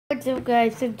What's up,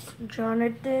 guys? It's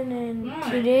Jonathan, and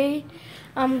today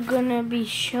I'm gonna be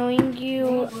showing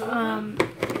you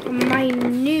my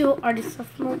new artist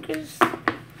soft markers.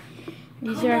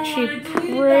 These are actually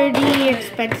pretty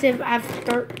expensive. I have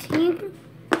 13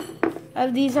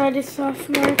 of these artist soft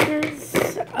markers.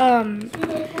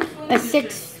 A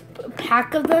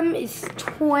 6-pack of them is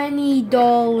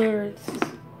 $20,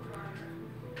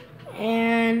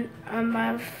 and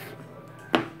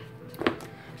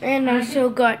and also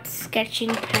got sketching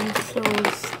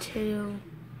pencils too.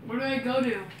 Where do I go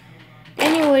to?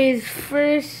 Anyways,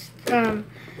 first, I'm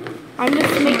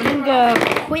just making a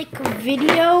quick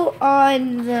video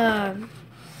on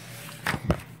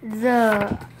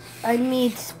I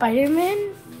made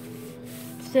Spider-Man.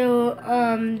 So,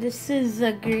 this is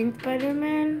a green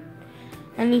Spider-Man,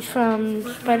 and he's from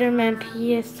Spider-Man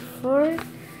PS4.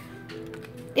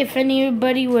 If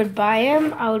anybody would buy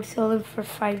him, I would sell him for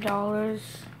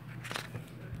 $5.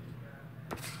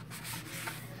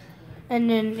 And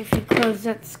then if you close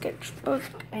that sketchbook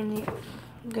and you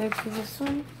go to this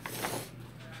one,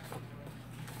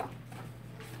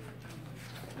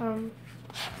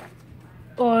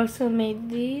 also made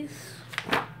these,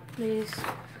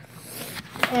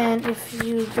 and if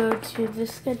you go to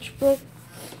this sketchbook,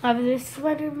 I have this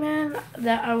Spider-Man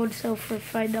that I would sell for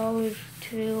 $5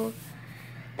 too.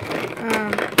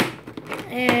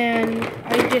 And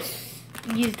I just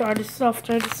used Artist Soft.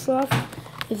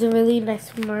 It's a really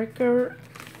nice marker.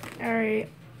 I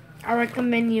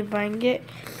recommend you buying it.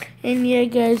 And yeah,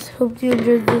 guys, hope you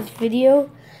enjoyed this video.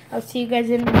 I'll see you guys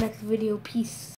in the next video. Peace.